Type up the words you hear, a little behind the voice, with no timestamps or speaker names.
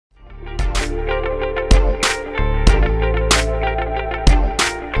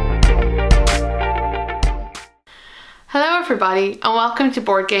everybody and welcome to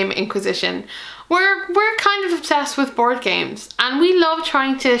Board Game Inquisition. We're kind of obsessed with board games and we love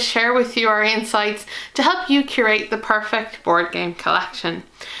trying to share with you our insights to help you curate the perfect board game collection.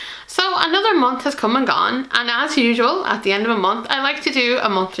 So another month has come and gone, and as usual at the end of a month I like to do a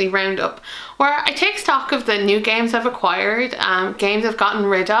monthly roundup where I take stock of the new games I've acquired, games I've gotten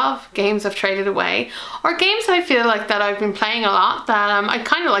rid of, games I've traded away, or games that I feel like that I've been playing a lot that I'd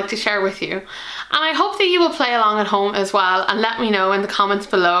kind of like to share with you. And I hope that you will play along at home as well and let me know in the comments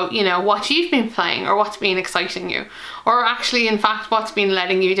below, you know, what you've been playing or what's been exciting you, or actually in fact what's been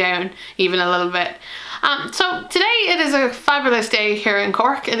letting you down even a little bit. So today it is a fabulous day here in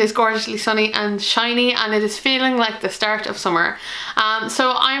Cork. It is gorgeously sunny and shiny and it is feeling like the start of summer.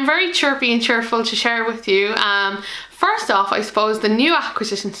 So I'm very chirpy and cheerful to share with you. First off, I suppose the new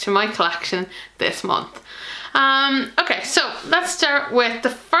acquisitions to my collection this month. Okay, so let's start with the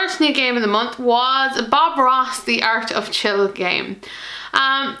first new game of the month was Bob Ross The Art of Chill game.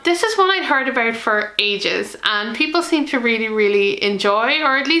 This is one I'd heard about for ages and people seem to really enjoy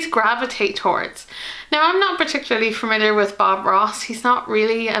or at least gravitate towards. Now I'm not particularly familiar with Bob Ross, he's not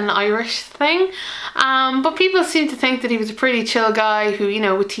really an Irish thing, but people seem to think that he was a pretty chill guy who, you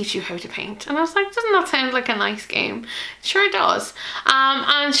know, would teach you how to paint. And I was like, doesn't that sound like a nice game? It sure does.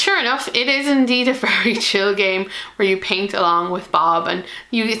 And sure enough, it is indeed a very chill game where you paint along with Bob and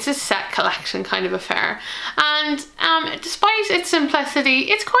it's a set collection kind of affair. And despite its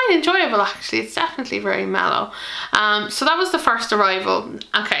simplicity, it's quite enjoyable actually. It's definitely very mellow. So that was the first arrival.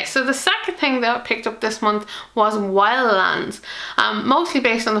 Okay, so the second thing that I picked up this month was Wildlands, mostly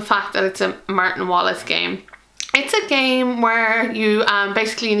based on the fact that it's a Martin Wallace game. It's a game where you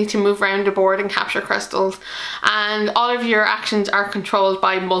basically need to move around the board and capture crystals, and all of your actions are controlled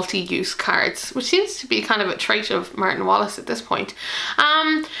by multi-use cards, which seems to be kind of a trait of Martin Wallace at this point.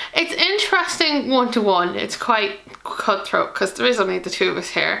 It's interesting one-to-one. It's quite cutthroat because there is only the two of us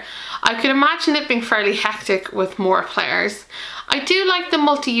here. I could imagine it being fairly hectic with more players. I do like the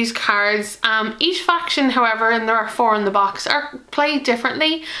multi-use cards. Each faction, however, and there are 4 in the box, are played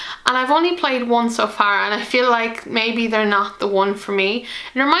differently, and I've only played one so far and I feel like maybe they're not the one for me.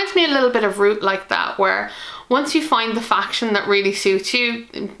 It reminds me a little bit of Root like that, where once you find the faction that really suits you,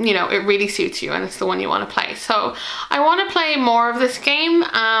 you know, it really suits you and it's the one you want to play. So I want to play more of this game.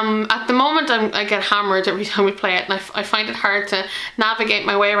 At the moment I get hammered every time we play it, and I find it hard to navigate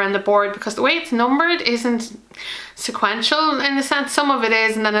my way around the board because the way it's numbered isn't sequential in the sense. Some of it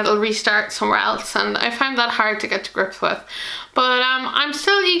is and then it'll restart somewhere else, and I find that hard to get to grips with. But I'm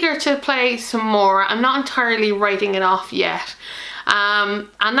still eager to play some more. I'm not entirely writing it off yet. And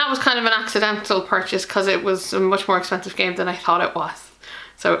that was kind of an accidental purchase because it was a much more expensive game than I thought it was.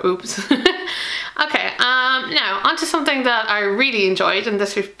 So oops. Okay, now onto something that I really enjoyed, and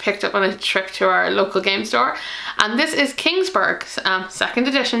this we picked up on a trip to our local game store, and this is Kingsburg's 2nd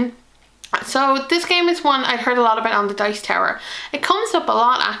edition. So this game is one I'd heard a lot about on the Dice Tower. It comes up a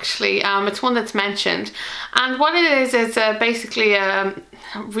lot actually. It's one that's mentioned, and what it is basically a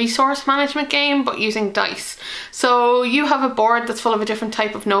resource management game but using dice. So you have a board that's full of a different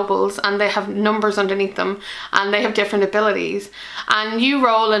type of nobles and they have numbers underneath them and they have different abilities, and you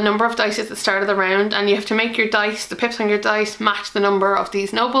roll a number of dice at the start of the round and you have to make your dice, the pips on your dice, match the number of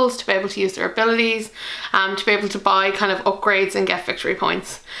these nobles to be able to use their abilities, to be able to buy kind of upgrades and get victory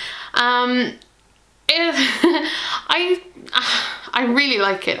points. I really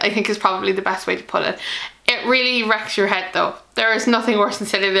like it, I think is probably the best way to put it. It really wrecks your head though. There is nothing worse than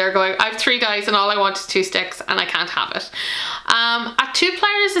sitting there going, I have 3 dice and all I want is 2 sticks and I can't have it. At 2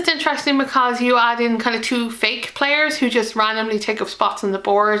 players it's interesting because you add in kind of 2 fake players who just randomly take up spots on the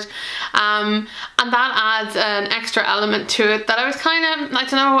board, and that adds an extra element to it that I was kind of, I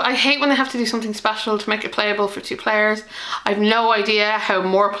don't know, I hate when they have to do something special to make it playable for 2 players. I've no idea how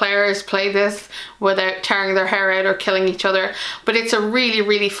more players play this without tearing their hair out or killing each other, but it's a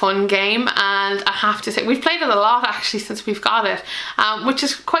really fun game, and I have to say we've played it a lot actually since we've got it, which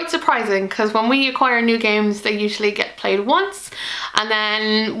is quite surprising because when we acquire new games they usually get played once, and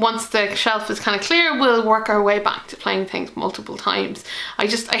then once the shelf is kind of clear we'll work our way back to playing things multiple times. I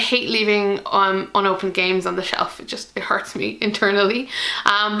hate leaving unopened games on the shelf. It hurts me internally.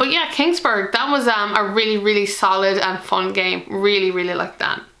 But yeah, Kingsburg, that was a really solid and fun game. Really like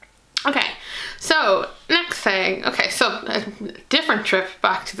that. Okay, so next thing, okay, so a different trip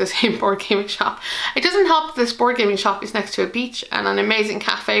back to the same board gaming shop. It doesn't help that this board gaming shop is next to a beach and an amazing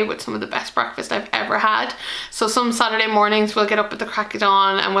cafe with some of the best breakfast I've ever had. So some Saturday mornings we'll get up at the crack of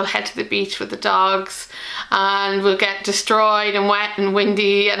dawn and we'll head to the beach with the dogs and we'll get destroyed and wet and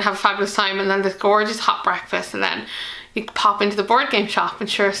windy and have a fabulous time, and then this gorgeous hot breakfast, and then you can pop into the board game shop, and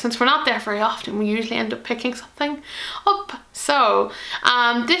sure, since we're not there very often, we usually end up picking something up. So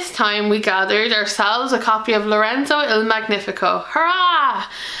this time we gathered ourselves a copy of Lorenzo il Magnifico. Hurrah!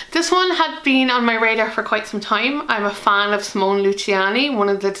 This one had been on my radar for quite some time. I'm a fan of Simone Luciani, one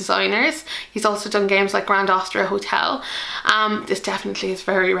of the designers. He's also done games like Grand Austria Hotel. This definitely is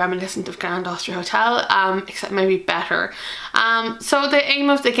very reminiscent of Grand Austria Hotel, except maybe better. So the aim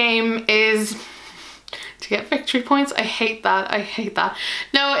of the game is to get victory points. I hate that. I hate that.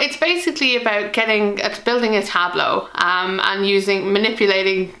 No, it's basically about building a tableau and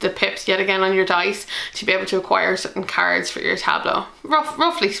manipulating the pips yet again on your dice to be able to acquire certain cards for your tableau.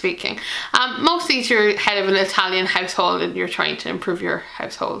 Roughly speaking. Mostly you're head of an Italian household and you're trying to improve your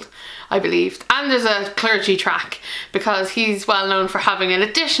household, I believe. And there's a clergy track because he's well known for having an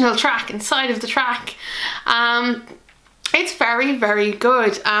additional track inside of the track. It's very, very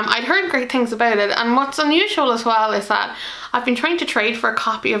good. I'd heard great things about it, and what's unusual as well is that I've been trying to trade for a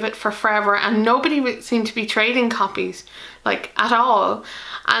copy of it for forever and nobody seemed to be trading copies, like, at all.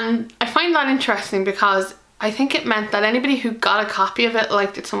 And I find that interesting because I think it meant that anybody who got a copy of it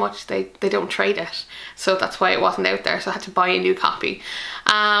liked it so much they don't trade it. So that's why it wasn't out there, so I had to buy a new copy.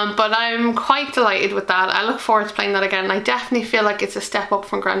 But I'm quite delighted with that. I look forward to playing that again. I definitely feel like it's a step up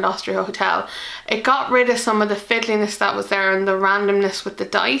from Grand Austria Hotel. It got rid of some of the fiddliness that was there and the randomness with the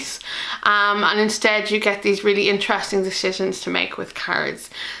dice. And instead you get these really interesting decisions to make with cards.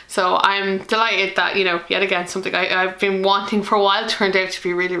 So I'm delighted that, you know, yet again, something I've been wanting for a while turned out to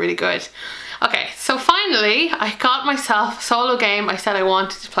be really, really good. Okay, so finally I got myself a solo game I said I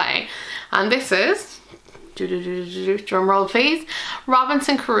wanted to play, and this is, drum roll please,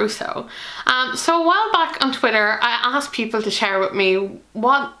 Robinson Crusoe. So a while back on Twitter I asked people to share with me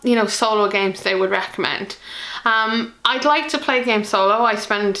what, you know, solo games they would recommend. I'd like to play games solo. I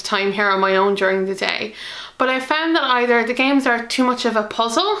spend time here on my own during the day, but I found that either the games are too much of a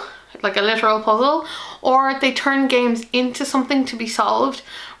puzzle, like a literal puzzle, or they turn games into something to be solved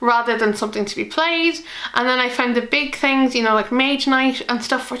rather than something to be played. And then I found the big things, you know, like Mage Knight and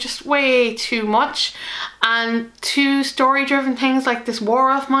stuff, were just way too much, and two story driven things like this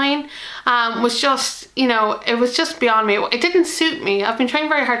War of Mine was just, you know, it was just beyond me. It didn't suit me. I've been trying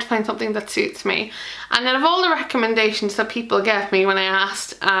very hard to find something that suits me, and out of all the recommendations that people gave me when I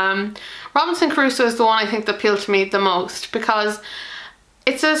asked, Robinson Crusoe is the one I think that appealed to me the most, because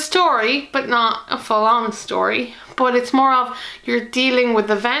it's a story, but not a full-on story, but it's more of you're dealing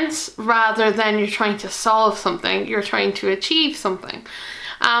with events rather than you're trying to solve something, you're trying to achieve something.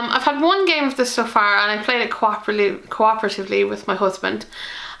 I've had one game of this so far and I played it cooperatively with my husband.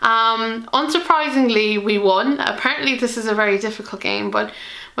 Unsurprisingly, we won. Apparently this is a very difficult game, but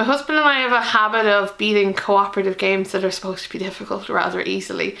my husband and I have a habit of beating cooperative games that are supposed to be difficult rather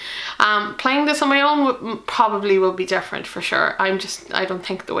easily. Playing this on my own probably will be different for sure. I don't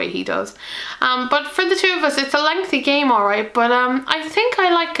think the way he does. But for the two of us, it's a lengthy game, alright, but I think I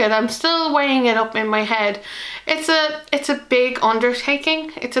like it. I'm still weighing it up in my head. It's a big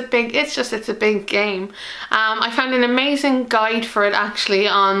undertaking. It's a big game. I found an amazing guide for it actually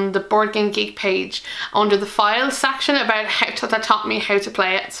on the Board Game Geek page under the files section about that taught me how to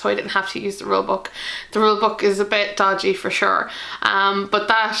play it, so I didn't have to use the rulebook. The rulebook is a bit dodgy for sure, but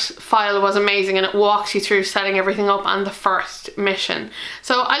that file was amazing and it walks you through setting everything up and the first mission.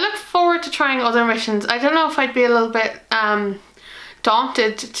 So I look forward to trying other missions. I don't know if I'd be a little bit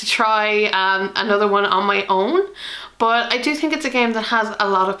daunted to try another one on my own, but I do think it's a game that has a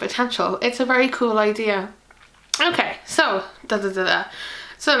lot of potential. It's a very cool idea. Okay, so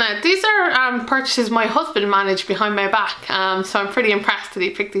So now these are purchases my husband managed behind my back, so I'm pretty impressed that he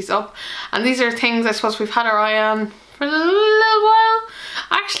picked these up. And these are things I suppose we've had our eye on for a little while.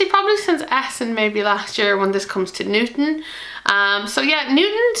 Actually, probably since Essen, maybe last year when this comes to Newton. So yeah,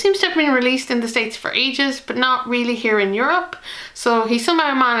 Newton seems to have been released in the States for ages, but not really here in Europe. So he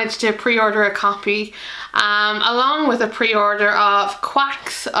somehow managed to pre-order a copy, along with a pre-order of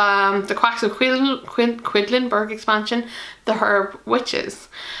Quacks, the Quacks of Quedlinburg expansion, the Herb Witches.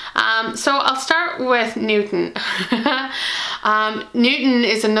 So I'll start with Newton. Newton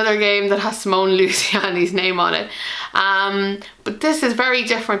is another game that has Simone Luciani's name on it. But this is very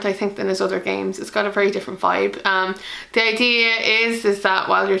different, I think, than his other games. It's got a very different vibe. The idea is that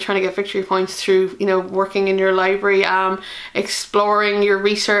while you're trying to get victory points through, you know, working in your library, exploring your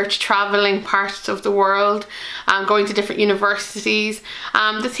research, traveling parts of the world, going to different universities.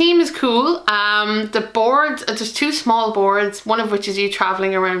 The theme is cool. The boards, there's two small boards, one of which is you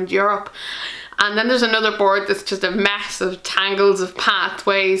traveling around Europe. And then there's another board that's just a mess of tangles of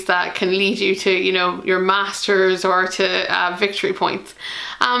pathways that can lead you to, you know, your masters or to victory points.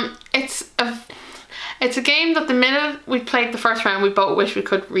 It's a game that the minute we played the first round, we both wish we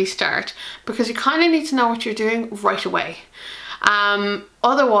could restart, because you kind of need to know what you're doing right away.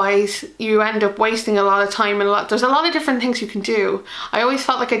 Otherwise you end up wasting a lot of time, and there's a lot of different things you can do. I always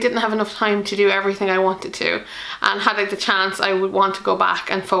felt like I didn't have enough time to do everything I wanted to, and had I the chance I would want to go back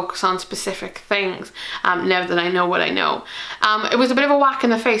and focus on specific things now that I know what I know. It was a bit of a whack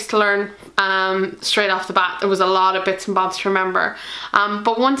in the face to learn straight off the bat. There was a lot of bits and bobs to remember,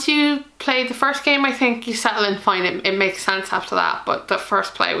 but once you play the first game, I think you settle in fine. It makes sense after that, but the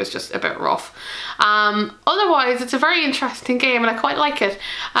first play was just a bit rough. Otherwise it's a very interesting game and I quite like it.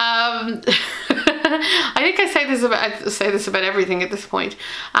 I think I say this about everything at this point.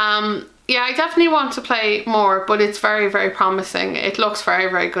 Yeah, I definitely want to play more, but it's very, very promising. It looks very,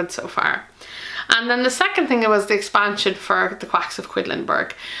 very good so far. And then the second thing was the expansion for the Quacks of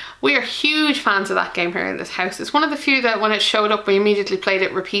Quedlinburg. We are huge fans of that game here in this house. It's one of the few that when it showed up we immediately played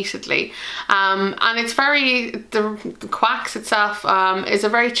it repeatedly. And it's the Quacks itself is a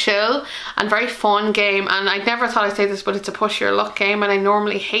very chill and very fun game, and I never thought I'd say this, but it's a push your luck game and I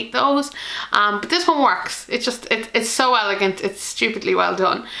normally hate those. But this one works. It's so elegant, it's stupidly well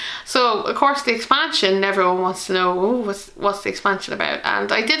done. So of course the expansion, everyone wants to know, ooh, what's the expansion about?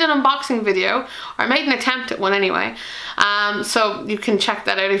 And I did an unboxing video, or I made an attempt at one anyway. So you can check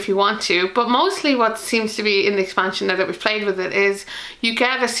that out if you want to, but mostly what seems to be in the expansion now that we've played with it is you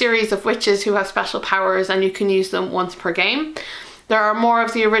get a series of witches who have special powers and you can use them once per game. There are more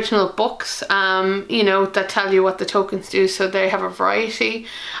of the original books, you know, that tell you what the tokens do, so they have a variety.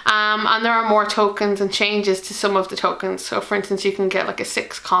 And there are more tokens and changes to some of the tokens. So for instance, you can get like a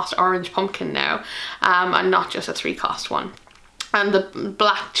 6-cost orange pumpkin now, and not just a 3-cost one. And the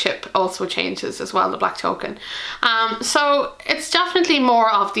black chip also changes as well, the black token. So it's definitely more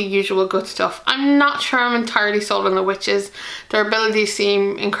of the usual good stuff. I'm not sure I'm entirely sold on the witches. Their abilities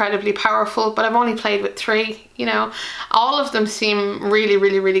seem incredibly powerful, but I've only played with 3, you know. All of them seem really,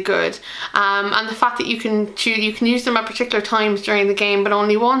 really, really good. And the fact that you can use them at particular times during the game, but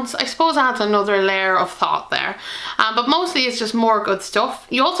only once, I suppose adds another layer of thought there. But mostly it's just more good stuff.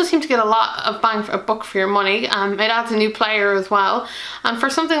 You also seem to get a lot of bang for a buck for your money. It adds a new player as well. And for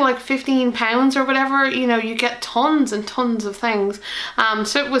something like £15 or whatever, you know, you get tons and tons of things.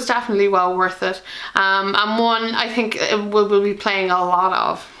 So it was definitely well worth it. And one I think we'll be playing a lot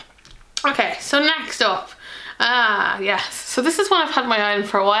of. Okay, so next up. Yes, so this is one I've had my eye on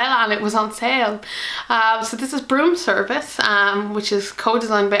for a while and it was on sale. So this is Broom Service, which is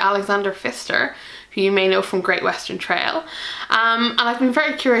co-designed by Alexander Pfister, who you may know from Great Western Trail. And I've been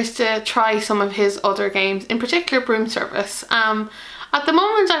very curious to try some of his other games, in particular Broom Service. At the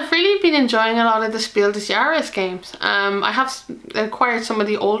moment I've really been enjoying a lot of the Spiel des Jahres games. I have acquired some of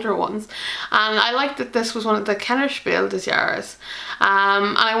the older ones, and I liked that this was one of the Kennerspiel des Jahres.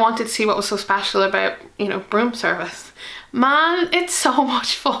 And I wanted to see what was so special about, you know, Broom Service. Man, it's so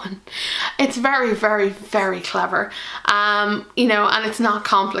much fun. It's very, very, very clever. You know, and it's not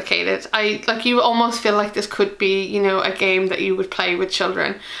complicated. You almost feel like this could be, you know, a game that you would play with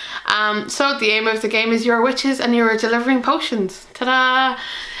children. So the aim of the game is you're witches and you're delivering potions. Ta-da!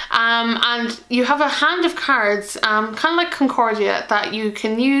 And you have a hand of cards, kind of like Concordia, that you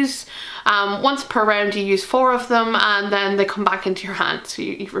can use once per round. You use 4 of them and then they come back into your hand, so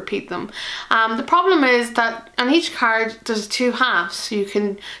you repeat them. The problem is that on each card there's 2 halves, so you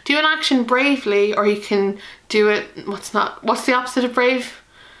can do an action bravely, or you can do it, what's the opposite of brave?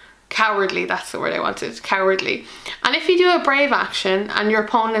 Cowardly, that's the word I wanted, cowardly. And if you do a brave action and your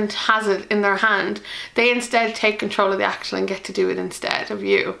opponent has it in their hand, they instead take control of the action and get to do it instead of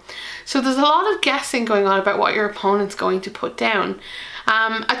you. So there's a lot of guessing going on about what your opponent's going to put down.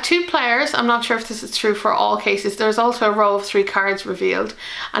 At 2 players, I'm not sure if this is true for all cases, there's also a row of 3 cards revealed,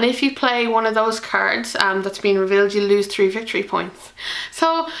 and if you play one of those cards that's been revealed, you lose 3 victory points.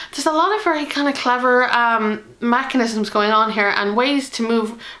 So there's a lot of very kind of clever mechanisms going on here, and ways to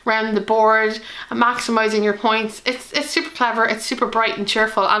move around the board and maximising your points. It's super clever, it's super bright and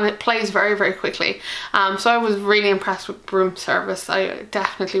cheerful, and it plays very, very quickly. So I was really impressed with Broom Service. I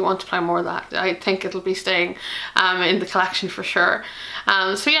definitely want to play more of that. I think it'll be staying in the collection for sure.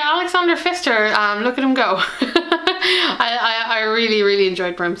 So yeah, Alexander Pfister, look at him go. I really, really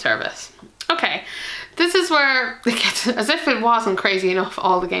enjoyed Broom Service. Okay, this is where it gets, as if it wasn't crazy enough,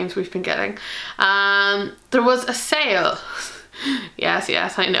 all the games we've been getting. There was a sale. Yes,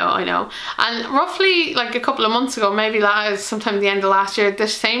 I know. And roughly like a couple of months ago, maybe sometime at the end of last year,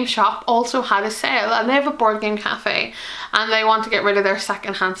 this same shop also had a sale, and they have a board game cafe, and they want to get rid of their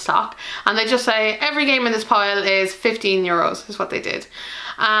second-hand stock, and they just say every game in this pile is €15 is what they did.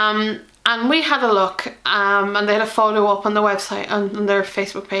 And we had a look, and they had a photo up on the website, on their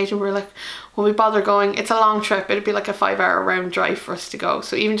Facebook page, and we were like, will we bother going? It's a long trip. It'd be like a 5-hour round drive for us to go.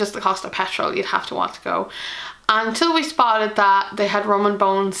 So even just the cost of petrol, you'd have to want to go. Until we spotted that they had Rum and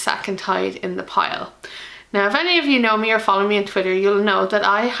Bones Second Tide in the pile. Now, if any of you know me or follow me on Twitter, you'll know that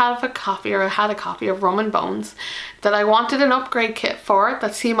I have a copy, or I had a copy of Rum and Bones that I wanted an upgrade kit for,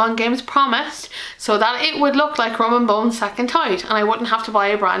 that CMON Games promised, so that it would look like Rum and Bones Second Tide and I wouldn't have to buy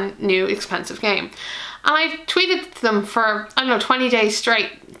a brand new expensive game. And I tweeted to them for, I don't know, 20 days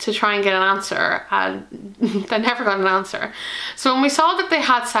straight to try and get an answer, and they never got an answer. So when we saw that they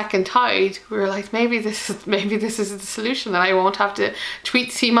had Second Tide, we were like, maybe this is the solution, that I won't have to tweet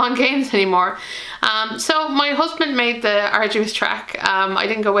CMON Games anymore. So my husband made the arduous trek. I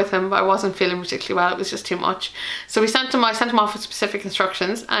didn't go with him, but I wasn't feeling particularly well. It was just too much. So I sent him off with specific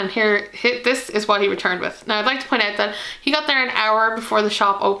instructions, and this is what he returned with. Now, I'd like to point out that he got there an hour before the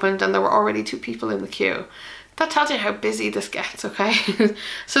shop opened and there were already 2 people in the queue. That tells you how busy this gets, okay?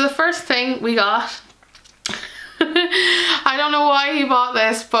 So the first thing we got, I don't know why he bought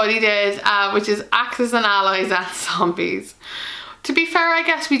this, but he did, which is Axis and Allies and Zombies. To be fair, I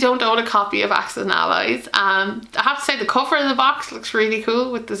guess we don't own a copy of Axis and Allies. I have to say the cover of the box looks really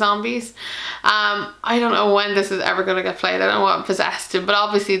cool with the zombies. I don't know when this is ever going to get played. I don't know what possessed him, but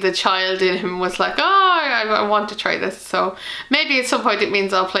obviously the child in him was like, oh, I want to try this. So maybe at some point it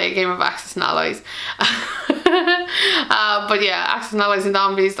means I'll play a game of Axis and Allies. But yeah, Axis and Allies and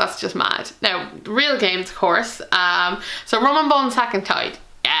Zombies, that's just mad. Now, real games, of course. So Rum and Bones Second Tide.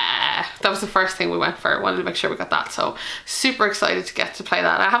 Yeah, that was the first thing we went for. I wanted to make sure we got that, so super excited to get to play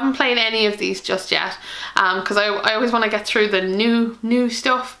that. I haven't played any of these just yet, because I always want to get through the new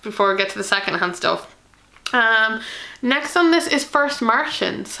stuff before I get to the second-hand stuff. Next on this is First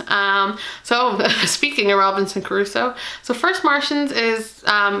Martians. So speaking of Robinson Crusoe, so First Martians is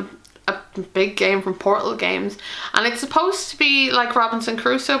a big game from Portal Games, and it's supposed to be like Robinson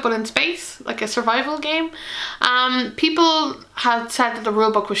Crusoe but in space, like a survival game. People had said that the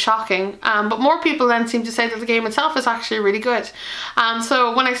rulebook was shocking, but more people then seem to say that the game itself is actually really good.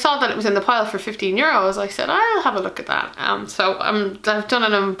 So when I saw that it was in the pile for €15, I said I'll have a look at that. So I've done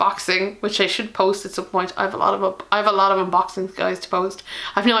an unboxing, which I should post at some point. I have a lot of unboxings, guys, to post.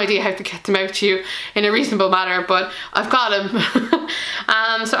 I have no idea how to get them out to you in a reasonable manner, but I've got them.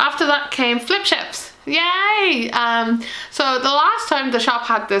 So after that came Flip Ships. Yay! So the last time the shop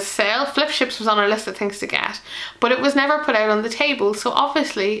had this sale, Flip Ships was on our list of things to get, but it was never put out on the table, so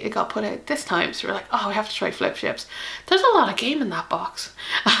obviously it got put out this time. So we're like, oh, we have to try Flip Ships. There's a lot of game in that box.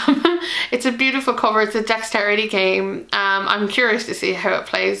 It's a beautiful cover. It's a dexterity game. I'm curious to see how it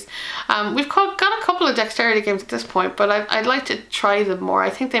plays. We've got a couple of dexterity games at this point, but I'd like to try them more.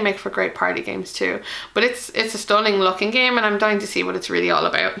 I think they make for great party games too, but it's a stunning looking game, and I'm dying to see what it's really all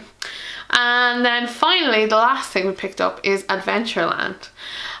about. And then finally, the last thing we picked up is Adventureland.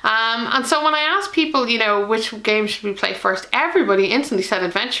 And so when I asked people, you know, which game should we play first, everybody instantly said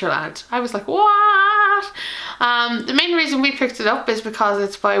Adventureland. I was like, what? The main reason we picked it up is because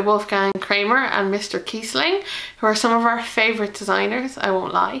it's by Wolfgang Kramer and Mr. Kiesling, who are some of our favourite designers, I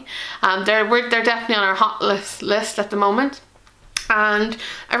won't lie. They're definitely on our hot list at the moment. And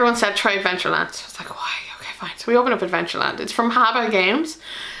everyone said try Adventureland. So I was like, why? Okay, fine. So we opened up Adventureland. It's from Haba Games.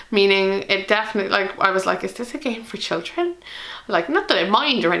 Meaning it definitely, like, I was like, is this a game for children? Like, not that I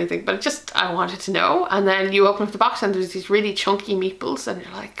mind or anything, but just, I wanted to know. And then you open up the box and there's these really chunky meeples and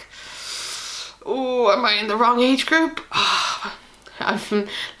you're like, oh, am I in the wrong age group? Oh,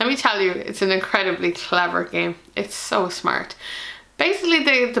 let me tell you, it's an incredibly clever game. It's so smart. Basically,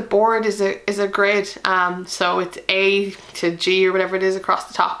 the board is a grid, so it's A to G or whatever it is across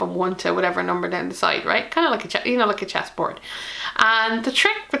the top, and 1 to whatever number down the side, right? Kind of like like a chessboard. And the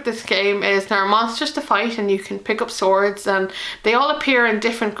trick with this game is there are monsters to fight, and you can pick up swords, and they all appear in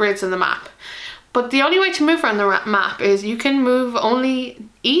different grids on the map. But the only way to move around the map is you can move only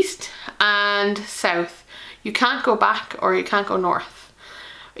east and south. You can't go back or you can't go north.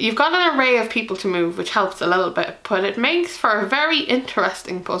 You've got an array of people to move, which helps a little bit, but it makes for a very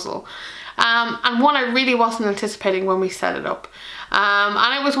interesting puzzle. And one I really wasn't anticipating when we set it up.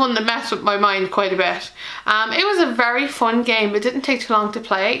 And it was one that messed with my mind quite a bit. It was a very fun game. It didn't take too long to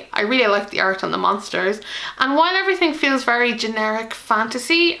play. I really liked the art on the monsters. And while everything feels very generic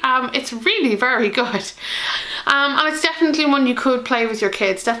fantasy, it's really very good. And it's definitely one you could play with your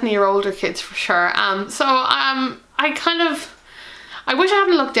kids, definitely your older kids for sure. I wish I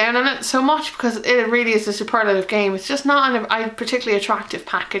hadn't looked down on it so much, because it really is a superlative game. It's just not a particularly attractive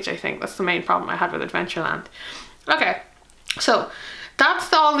package, I think. That's the main problem I had with Adventureland. Okay, so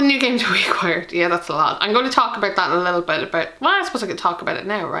that's all the new games we acquired. Yeah, that's a lot. I'm going to talk about that in a little bit well, I suppose I could talk about it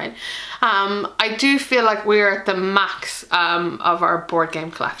now, right? I do feel like we're at the max of our board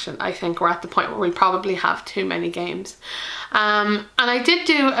game collection. I think we're at the point where we probably have too many games. And I did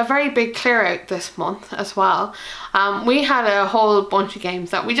do a very big clear out this month as well. We had a whole bunch of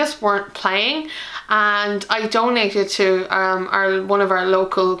games that we just weren't playing, and I donated to one of our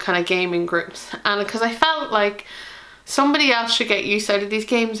local kind of gaming groups, and because I felt like somebody else should get use out of these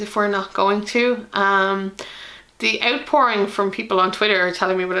games if we're not going to. The outpouring from people on Twitter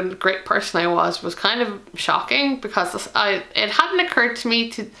telling me what a great person I was kind of shocking, because it hadn't occurred to me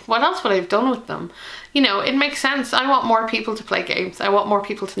to what else would I have done with them. You know, it makes sense. I want more people to play games. I want more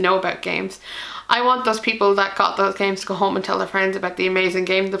people to know about games. I want those people that got those games to go home and tell their friends about the amazing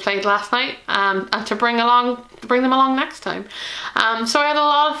game they played last night, and to bring them along next time. So I had a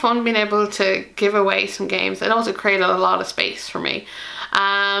lot of fun being able to give away some games. It also created a lot of space for me.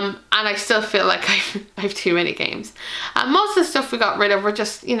 And I still feel like I have too many games. Most of the stuff we got rid of were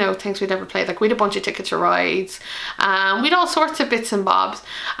just, you know, things we'd never played. Like we had a bunch of tickets to rides, we had all sorts of bits and bobs,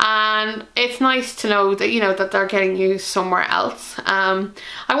 and it's nice to know that, you know, that they're getting used somewhere else. I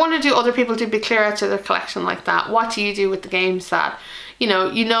want to do other people to be clear out to their collection like that. What do you do with the games that you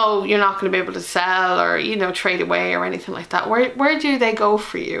know you're not going to be able to sell or, you know, trade away or anything like that? Where do they go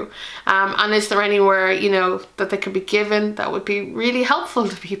for you? And is there anywhere, you know, that they could be given that would be really helpful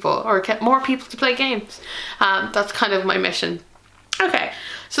to people or get more people to play games? That's kind of my mission. Okay,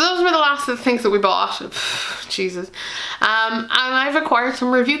 so those were the last of the things that we bought. Jesus. And I've acquired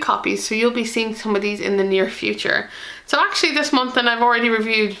some review copies, so you'll be seeing some of these in the near future. So actually this month, and I've already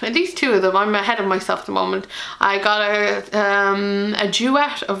reviewed at least 2 of them. I'm ahead of myself at the moment. I got a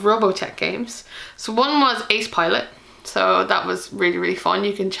duet of Robotech games. So one was Ace Pilot. So that was really, really fun.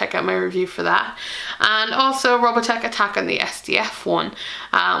 You can check out my review for that. And also Robotech Attack on the SDF one,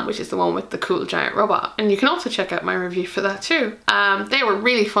 which is the one with the cool giant robot. And you can also check out my review for that too. They were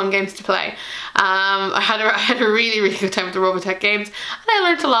really fun games to play. I had a really, really good time with the Robotech games, and I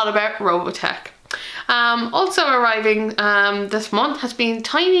learned a lot about Robotech. Also arriving this month has been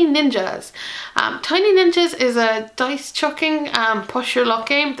Tiny Ninjas. Tiny Ninjas is a dice chucking push your luck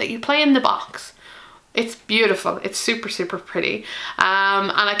game that you play in the box. It's beautiful. It's super, super pretty,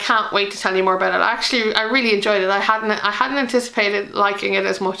 and I can't wait to tell you more about it. I really enjoyed it. I hadn't anticipated liking it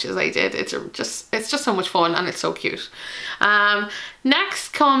as much as I did. It's just so much fun, and it's so cute.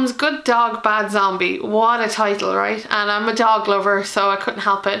 Next comes Good Dog Bad Zombie. What a title, right? And I'm a dog lover, so I couldn't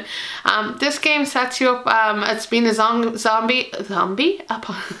help it. This game sets you up. It's been a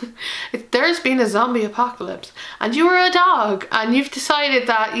there's been a zombie apocalypse, and you are a dog, and you've decided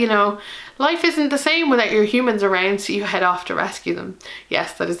that, you know, life isn't the same without your humans around, so you head off to rescue them.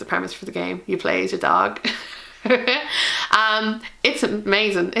 Yes, that is the premise for the game. You play as a dog. It's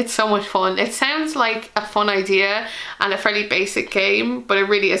amazing. It's so much fun. It sounds like a fun idea and a fairly basic game, but it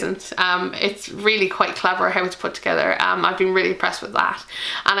really isn't. It's really quite clever how it's put together. I've been really impressed with that,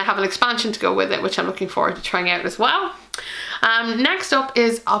 and I have an expansion to go with it, which I'm looking forward to trying out as well. Next up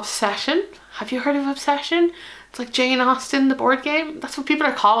is Obsession. Have you heard of Obsession? It's like Jane Austen, the board game. That's what people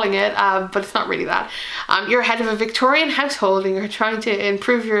are calling it, but it's not really that. You're head of a Victorian household, and you're trying to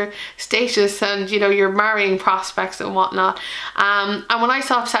improve your status and, you know, your marrying prospects and whatnot. And when I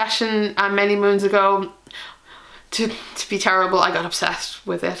saw Obsession many moons ago, to be terrible, I got obsessed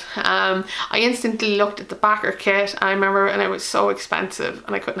with it. I instantly looked at the backer kit, I remember, and it was so expensive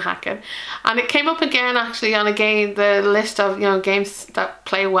and I couldn't hack it. And it came up again actually on the list of, you know, games that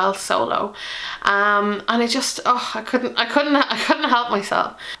play well solo. And it just, oh, I couldn't help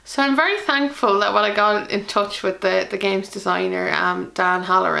myself. So I'm very thankful that when I got in touch with the games designer, Dan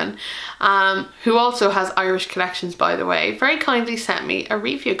Halloran, who also has Irish connections, by the way, very kindly sent me a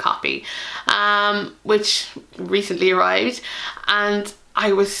review copy, which recently arrived, and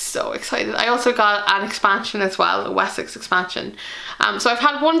I was so excited. I also got an expansion as well, a Wessex expansion. So I've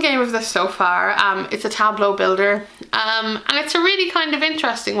had one game of this so far. It's a tableau builder, and it's a really kind of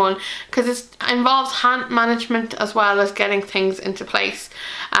interesting one because it involves hand management as well as getting things into place.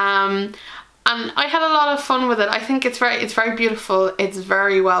 And I had a lot of fun with it. I think it's very beautiful. It's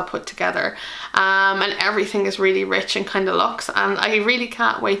very well put together, and everything is really rich and kind of looks. And I really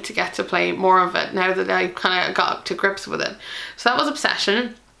can't wait to get to play more of it now that I kind of got to grips with it. So that was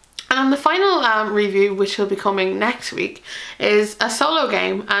Obsession. And on the final review, which will be coming next week, is a solo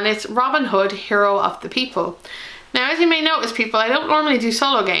game, and it's Robin Hood, Hero of the People. Now, as you may notice, people, I don't normally do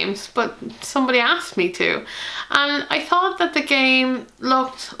solo games, but somebody asked me to. And I thought that the game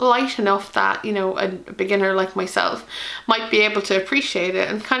looked light enough that, you know, a beginner like myself might be able to appreciate it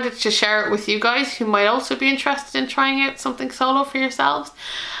and kind of to share it with you guys who might also be interested in trying out something solo for yourselves.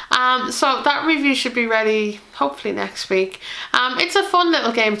 So that review should be ready hopefully next week. It's a fun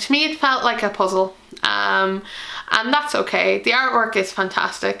little game. To me, it felt like a puzzle. And that's okay. The artwork is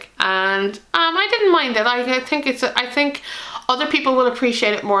fantastic, and I didn't mind it. I think other people will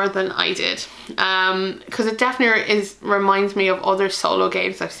appreciate it more than I did, because it definitely reminds me of other solo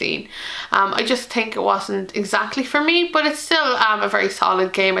games I've seen. I just think it wasn't exactly for me, but it's still a very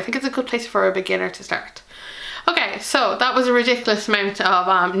solid game. I think it's a good place for a beginner to start. Okay, so that was a ridiculous amount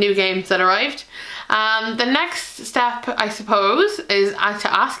of new games that arrived. The next step, I suppose, is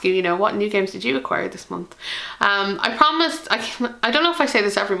to ask you, you know, what new games did you acquire this month? I promised, I don't know if I say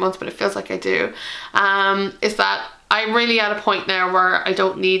this every month, but it feels like I do, is that I'm really at a point now where I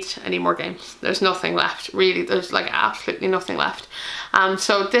don't need any more games. There's nothing left, really. There's like absolutely nothing left.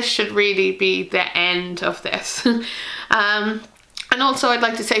 So this should really be the end of this. And also I'd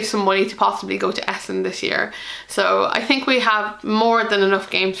like to save some money to possibly go to Essen this year. So I think we have more than enough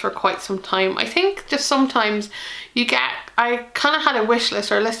games for quite some time. I think just sometimes I kind of had a wish list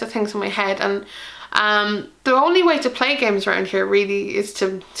or a list of things in my head, and the only way to play games around here really is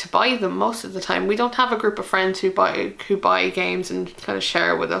to buy them most of the time. We don't have a group of friends who buy games and kind of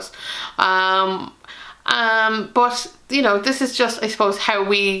share with us. But you know, this is just, I suppose, how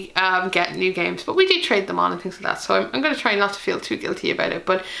we get new games, but we do trade them on and things like that, so I'm going to try not to feel too guilty about it,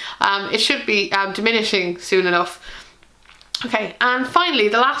 but it should be diminishing soon enough. Okay, and finally,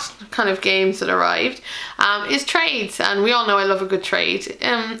 the last kind of games that arrived is trades, and we all know I love a good trade.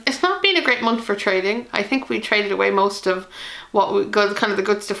 It's not been a great month for trading. I think we traded away most of kind of the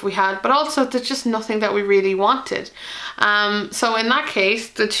good stuff we had, but also there's just nothing that we really wanted. So in that case,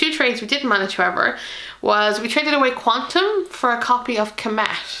 the two trades we did manage, however, was we traded away Quantum for a copy of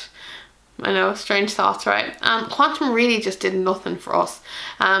Comet. I know, strange thoughts, right? Quantum really just did nothing for us.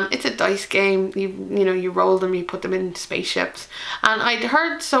 It's a dice game. You know, you roll them, you put them in spaceships. And I'd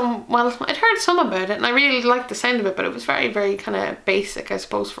heard some about it, and I really liked the sound of it, but it was very, very kind of basic, I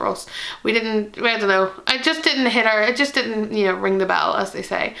suppose, for us. I don't know. It just didn't, you know, ring the bell, as they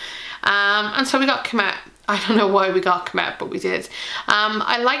say. And so we got Comet. I don't know why we got Comet, but we did.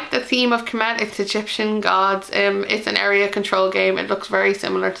 I like the theme of Comet. It's Egyptian gods. It's an area control game. It looks very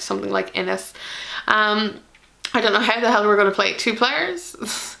similar to something like Innis. I don't know how the hell we're going to play it 2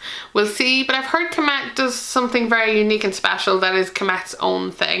 players. We'll see, but I've heard Comet does something very unique and special that is Comet's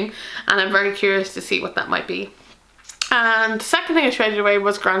own thing, and I'm very curious to see what that might be. And the second thing I traded away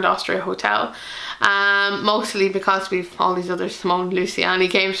was Grand Austria Hotel, mostly because we've all these other Simone Luciani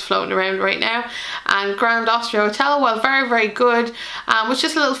games floating around right now, and Grand Austria Hotel, while very, very good, was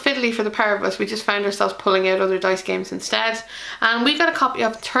just a little fiddly for the pair of us. We just found ourselves pulling out other dice games instead, and we got a copy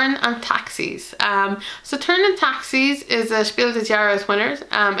of Turn and Taxis. So Turn and Taxis is a Spiel des Jahres winners.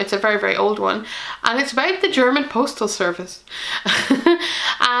 It's a very, very old one, and it's about the German postal service.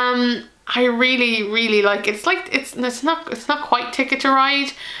 I really, really like it. It's not quite Ticket to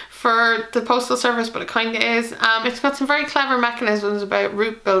Ride for the postal service, but it kind of is. It's got some very clever mechanisms about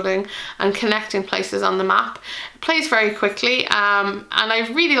route building and connecting places on the map. It plays very quickly, and I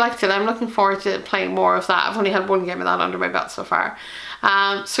really liked it. I'm looking forward to playing more of that. I've only had one game of that under my belt so far.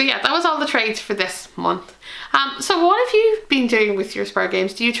 So yeah, that was all the trades for this month. So what have you been doing with your spare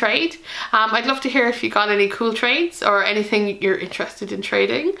games? Do you trade? I'd love to hear if you got any cool trades or anything you're interested in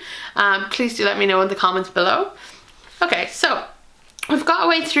trading. Please do let me know in the comments below. Okay, so we've got our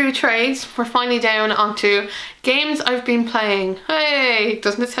way through trades. We're finally down onto games I've been playing. Hey,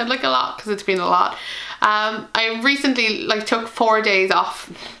 doesn't it sound like a lot? Because it's been a lot. I recently took 4 days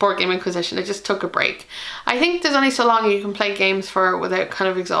off Board Game Inquisition. I just took a break. I think there's only so long you can play games for without kind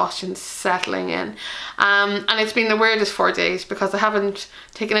of exhaustion settling in. And it's been the weirdest 4 days because I haven't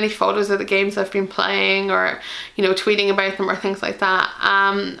taken any photos of the games I've been playing or, you know, tweeting about them or things like that.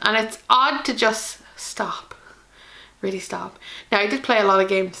 And it's odd to just stop. Really stop. Now, I did play a lot of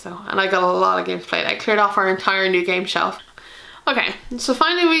games though, and I got a lot of games played. I cleared off our entire new game shelf. Okay, so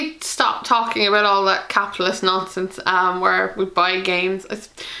finally we stopped talking about all that capitalist nonsense where we buy games.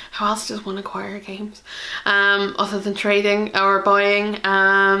 How else does one acquire games? Other than trading or buying.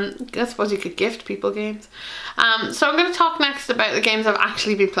 I suppose you could gift people games. So I'm going to talk next about the games I've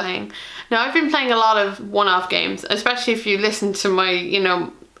actually been playing. Now, I've been playing a lot of one-off games, especially if you listen to my, you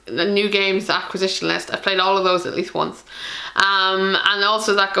know, the new games acquisition list. I've played all of those at least once. And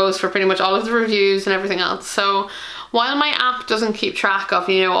also that goes for pretty much all of the reviews and everything else. So while my app doesn't keep track of,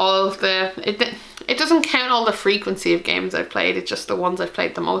 you know, all of the, it it doesn't count all the frequency of games I've played, it's just the ones I've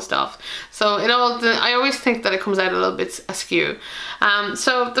played the most of. So I always think that it comes out a little bit askew.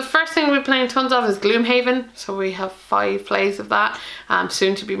 So the first thing we're playing tons of is Gloomhaven. So we have 5 plays of that,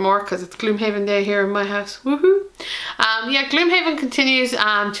 soon to be more because it's Gloomhaven Day here in my house. Woohoo! Yeah, Gloomhaven continues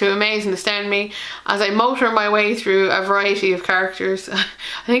to amaze and astound me as I motor my way through a variety of characters. I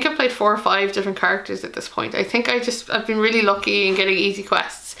think I've played 4 or 5 different characters at this point. I think I've been really lucky in getting easy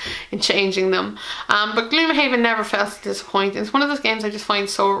quests and changing them. But Gloomhaven never fails to disappoint. It's one of those games I just find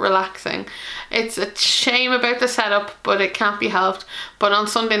so relaxing. It's a shame about the setup, but it can't be helped. But on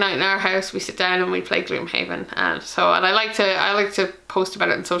Sunday night in our house, we sit down and we play Gloomhaven. And I like to post about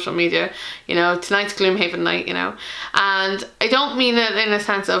it on social media, you know, tonight's Gloomhaven night, you know. And I don't mean it in a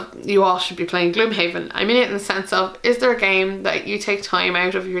sense of you all should be playing Gloomhaven. I mean it in the sense of, is there a game that you take time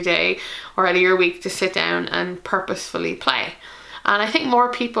out of your day or out of your week to sit down and purposefully play? And I think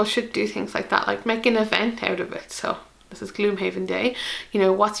more people should do things like that, like make an event out of it. So this is Gloomhaven Day. You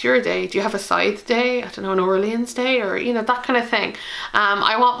know, what's your day? Do you have a side day? I don't know, an Orleans Day, or, you know, that kind of thing.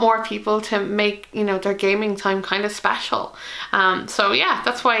 I want more people to make, you know, their gaming time kind of special. So yeah,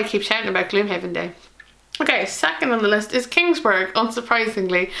 that's why I keep shouting about Gloomhaven Day. Okay, second on the list is Kingsburg,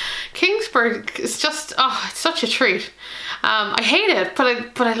 unsurprisingly. Kingsburg is just, oh, it's such a treat. I hate it,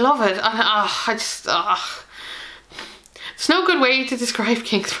 but I love it. There's no good way to describe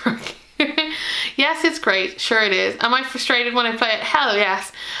Kingsburg. Yes, it's great. Sure it is. Am I frustrated when I play it? Hell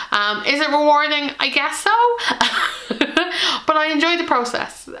yes. Is it rewarding? I guess so. But I enjoy the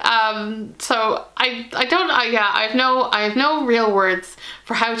process. So I have no real words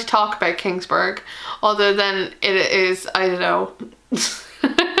for how to talk about Kingsburg other than it is, I don't know.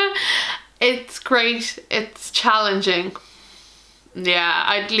 It's great. It's challenging.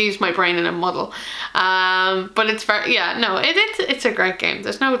 Yeah, it leaves my brain in a muddle. But it's very, yeah, no, it's a great game.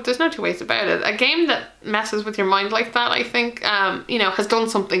 There's no 2 ways about it. A game that messes with your mind like that, I think, you know, has done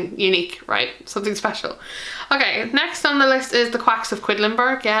something unique, right? Something special. Okay, next on the list is The Quacks of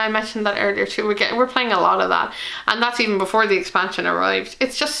Quedlinburg. Yeah, I mentioned that earlier too. We're playing a lot of that, and that's even before the expansion arrived.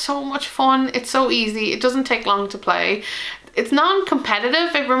 It's just so much fun. It's so easy. It doesn't take long to play. It's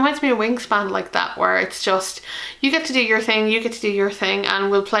non-competitive. It reminds me of Wingspan like that, where it's just you get to do your thing, you get to do your thing, and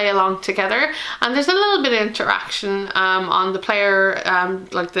we'll play along together. And there's a little bit of interaction on the player,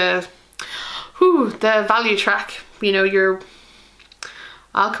 like the value track. You know,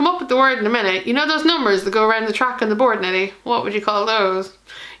 I'll come up with the word in a minute. You know those numbers that go around the track on the board, Nettie? What would you call those?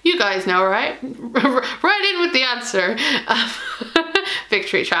 You guys know, right? Right in with the answer.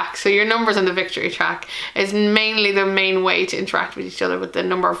 Victory track. So your numbers on the victory track is mainly the main way to interact with each other, with the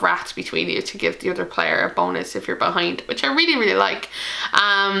number of rats between you to give the other player a bonus if you're behind, which I really, really like.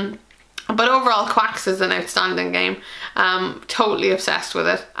 But overall, Quacks is an outstanding game. Totally obsessed with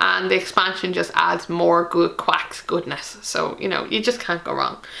it, and the expansion just adds more good Quacks goodness. So, you know, you just can't go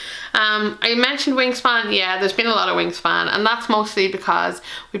wrong. I mentioned Wingspan. Yeah, there's been a lot of Wingspan, and that's mostly because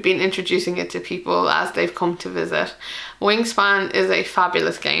we've been introducing it to people as they've come to visit. Wingspan is a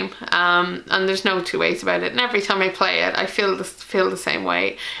fabulous game, and there's no 2 ways about it. And every time I play it, I feel the same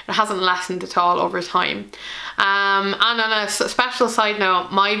way. It hasn't lessened at all over time. And on a special side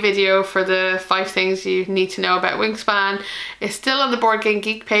note, my video for the 5 things you need to know about Wingspan is still on the Board Game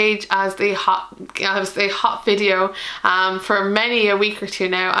Geek page as the hot video for many a week or 2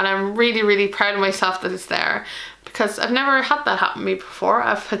 now, and I'm really, really proud of myself that it's there, because I've never had that happen to me before.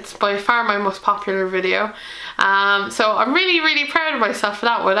 It's by far my most popular video. So I'm really, really proud of myself for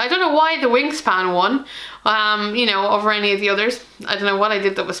that one. I don't know why the Wingspan won, you know, over any of the others. I don't know what I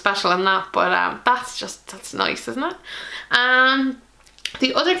did that was special in that, but that's nice, isn't it?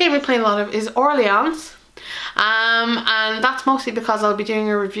 The other game we play a lot of is Orleans. And that's mostly because I'll be doing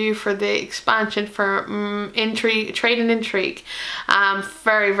a review for the expansion for Trade and Intrigue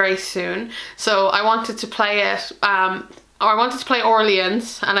very, very soon. So I wanted to play it, I wanted to play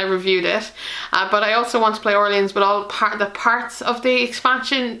Orleans, and I reviewed it, but I also want to play Orleans with all the parts of the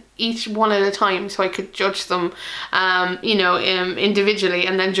expansion, each one at a time, so I could judge them, you know, individually,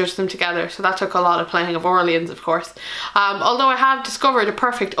 and then judge them together. So that took a lot of playing of Orleans, of course. Although I have discovered a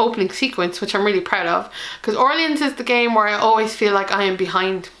perfect opening sequence, which I'm really proud of, because Orleans is the game where I always feel like I am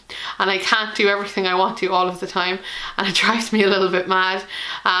behind, and I can't do everything I want to all of the time, and it drives me a little bit mad.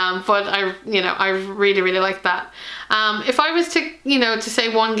 But I really, really like that. If I was to, you know, to say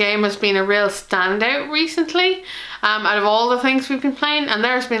one game has been a real standout recently, out of all the things we've been playing, and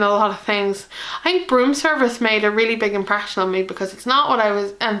there's been a lot of things. I think Broom Service made a really big impression on me because it's not what I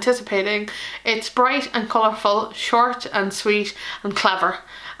was anticipating. It's bright and colourful, short and sweet and clever.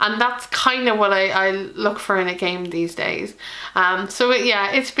 And that's kind of what I look for in a game these days. So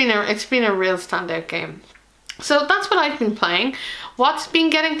yeah, it's been a real standout game. So that's what I've been playing. What's been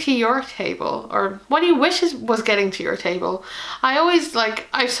getting to your table, or what do you wish was getting to your table? I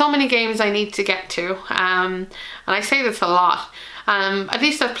have so many games I need to get to, and I say this a lot. At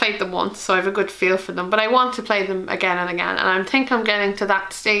least I've played them once, so I have a good feel for them, but I want to play them again and again, and I think I'm getting to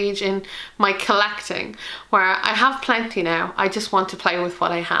that stage in my collecting where I have plenty now. I just want to play with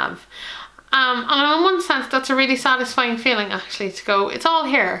what I have. And in one sense, that's a really satisfying feeling, actually, to go, it's all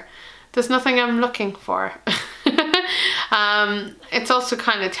here. There's nothing I'm looking for. It's also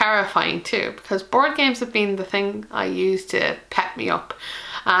kind of terrifying too, because board games have been the thing I use to pep me up.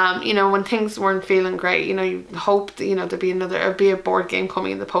 You know, when things weren't feeling great, you know, you hope that, you know, there'd be a board game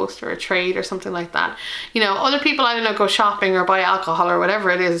coming in the post, or a trade or something like that. You know, other people, I don't know, go shopping or buy alcohol or whatever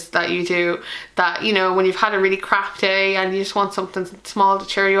it is that you do, that, you know, when you've had a really crap day and you just want something small to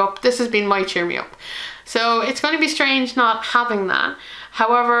cheer you up. This has been my cheer me up. So it's going to be strange not having that.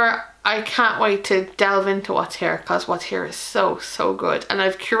 However, I can't wait to delve into what's here, because what's here is so good, and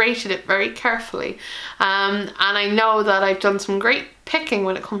I've curated it very carefully, and I know that I've done some great picking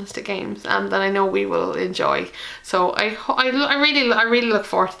when it comes to games that I know we will enjoy. So I really look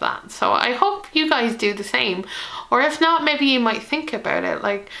forward to that. So I hope you guys do the same, or if not, maybe you might think about it,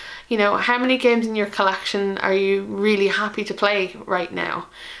 like, you know, how many games in your collection are you really happy to play right now?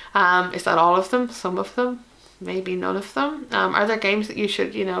 Is that all of them? Some of them? Maybe none of them? Are there games that you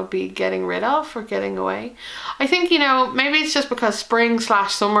should, you know, be getting rid of or getting away? I think, you know, maybe it's just because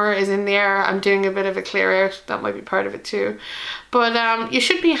spring/summer is in the air. I'm doing a bit of a clear out. That might be part of it too. But you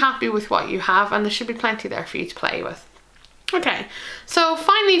should be happy with what you have, and there should be plenty there for you to play with. Okay, so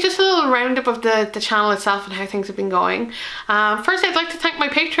finally, just a little roundup of the channel itself and how things have been going. First, I'd like to thank my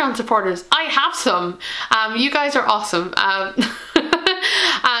Patreon supporters. I have some. You guys are awesome.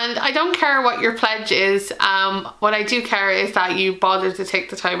 And I don't care what your pledge is. What I do care is that you bother to take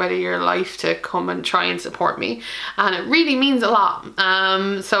the time out of your life to come and try and support me, and it really means a lot.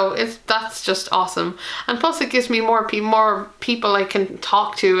 So that's just awesome, and plus it gives me more people I can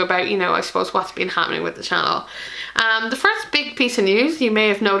talk to about, you know, I suppose what's been happening with the channel. The first big piece of news you may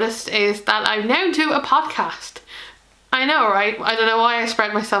have noticed is that I now do a podcast. I know, right? I don't know why I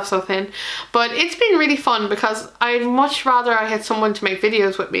spread myself so thin, but it's been really fun, because I'd much rather I had someone to make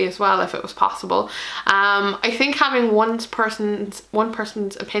videos with me as well, if it was possible. I think having one person's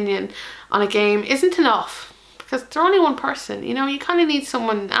opinion on a game isn't enough, because they're only one person, you know. You kind of need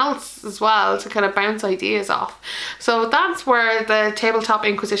someone else as well to kind of bounce ideas off. So that's where the Tabletop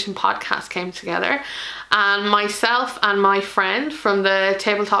Inquisition podcast came together, and myself and my friend from the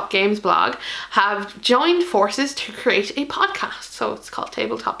Tabletop Games blog have joined forces to create a podcast. So it's called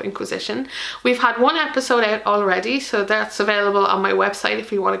Tabletop Inquisition. We've had one episode out already, so that's available on my website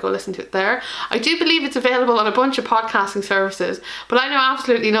if you want to go listen to it there. I do believe it's available on a bunch of podcasting services, but I know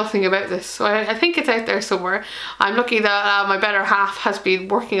absolutely nothing about this, so I think it's out there somewhere. I'm lucky that my better half has been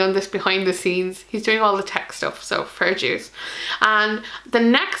working on this behind the scenes. He's doing all the tech stuff, so fair dues. And the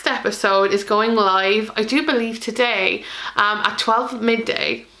next episode is going live, I do believe today, at 12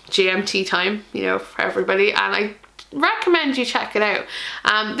 midday GMT time, you know, for everybody, and I recommend you check it out.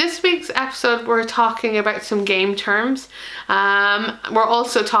 This week's episode, we're talking about some game terms. We're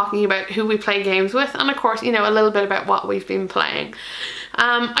also talking about who we play games with, and of course, you know, a little bit about what we've been playing.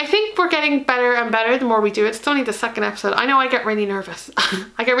 I think we're getting better and better the more we do it. It's only the second episode. I know I get really nervous.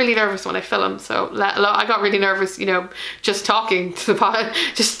 I get really nervous when I film, so I got really nervous, you know, just talking to the pod,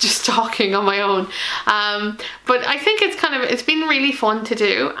 just talking on my own. But I think it's been really fun to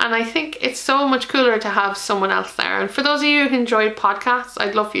do, and I think it's so much cooler to have someone else there. And for those of you who enjoy podcasts,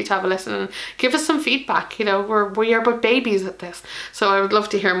 I'd love for you to have a listen and give us some feedback. You know, we are but babies at this, so I would love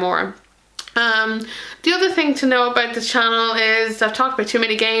to hear more. The other thing to know about the channel is, I've talked about too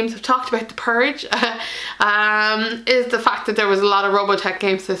many games, I've talked about The Purge, is the fact that there was a lot of Robotech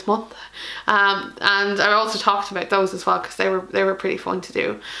games this month, and I also talked about those as well, because they were pretty fun to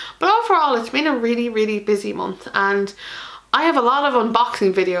do. But overall, it's been a really busy month, and I have a lot of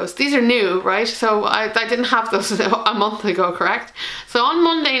unboxing videos. These are new, right? So I didn't have those a month ago, correct? So on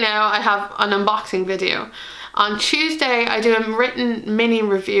Monday now, I have an unboxing video. On Tuesday, I do a written mini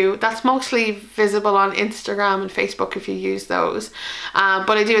review. That's mostly visible on Instagram and Facebook if you use those.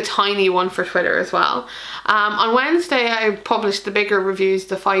 But I do a tiny one for Twitter as well. On Wednesday, I publish the bigger reviews,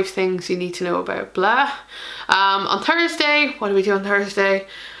 the 5 things you need to know about blah. On Thursday, what do we do on Thursday?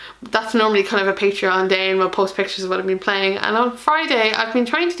 that's normally kind of a Patreon day, and we'll post pictures of what I've been playing. And on Friday I've been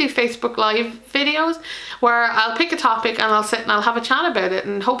trying to do Facebook Live videos where I'll pick a topic and I'll sit and I'll have a chat about it,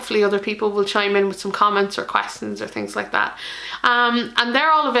 and hopefully other people will chime in with some comments or questions or things like that. And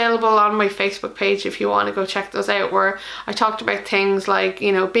they're all available on my Facebook page if you want to go check those out, where I talked about things like,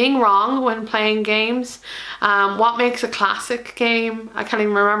 you know, being wrong when playing games, what makes a classic game. I can't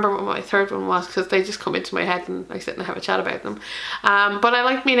even remember what my third one was because they just come into my head and I sit and have a chat about them. But I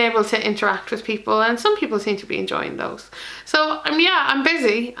like being able to interact with people, and some people seem to be enjoying those. So yeah, I'm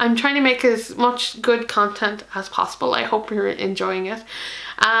busy. I'm trying to make as much good content as possible. I hope you're enjoying it.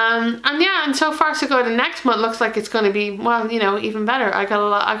 And yeah, and so far so good. And next month looks like it's going to be, well, you know, even better. I got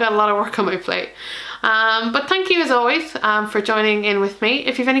a lot of work on my plate. But thank you as always for joining in with me.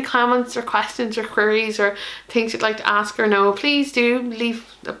 If you have any comments or questions or queries or things you'd like to ask or know, please do leave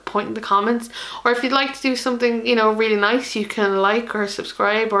a point in the comments. Or if you'd like to do something, you know, really nice, you can like or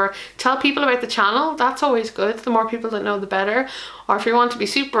subscribe or tell people about the channel. That's always good. The more people that know, the better. Or if you want to be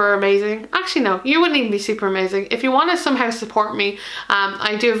super amazing, actually no, you wouldn't even be super amazing. If you want to somehow support me,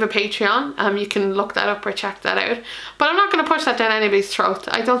 I do have a Patreon. You can look that up or check that out. But I'm not going to push that down anybody's throat.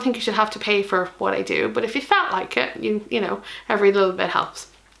 I don't think you should have to pay for what I do. But if you felt like it, you know, every little bit helps.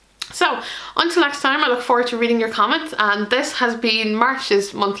 So until next time, I look forward to reading your comments, and this has been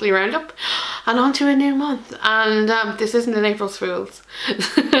March's monthly roundup, and on to a new month. And this isn't an April Fool's.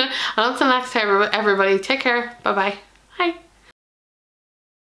 And until next time, everybody, take care. Bye bye. Bye.